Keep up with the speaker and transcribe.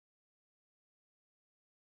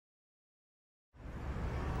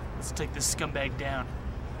Let's take this scumbag down.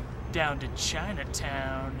 Down to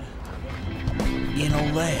Chinatown. In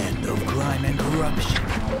a land of crime and corruption,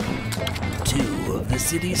 two of the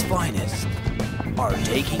city's finest are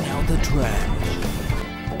taking out the trash.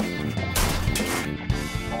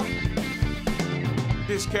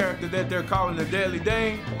 This character that they're calling the Deadly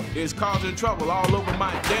Dane is causing trouble all over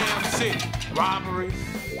my damn city. Robbery,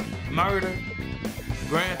 murder,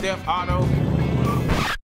 grand theft auto.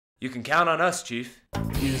 You can count on us, Chief.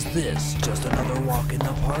 Is this just another walk in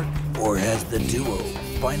the park, or has the duo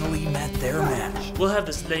finally met their match? We'll have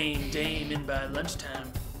this lame dame in by lunchtime.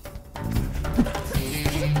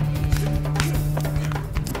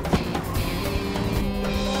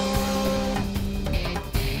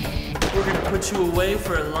 We're gonna put you away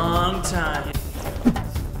for a long time.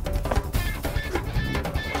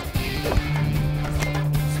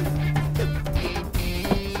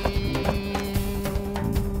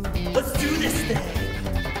 Let's do this thing!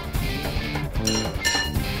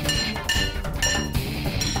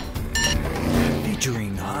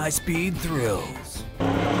 Featuring high-speed thrills,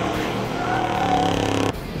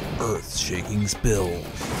 earth-shaking spills,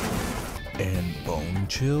 and bone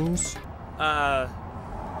chills.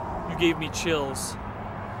 You gave me chills.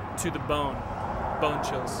 To the bone. Bone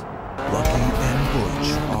chills. Lucky and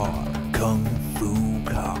Butch are Kung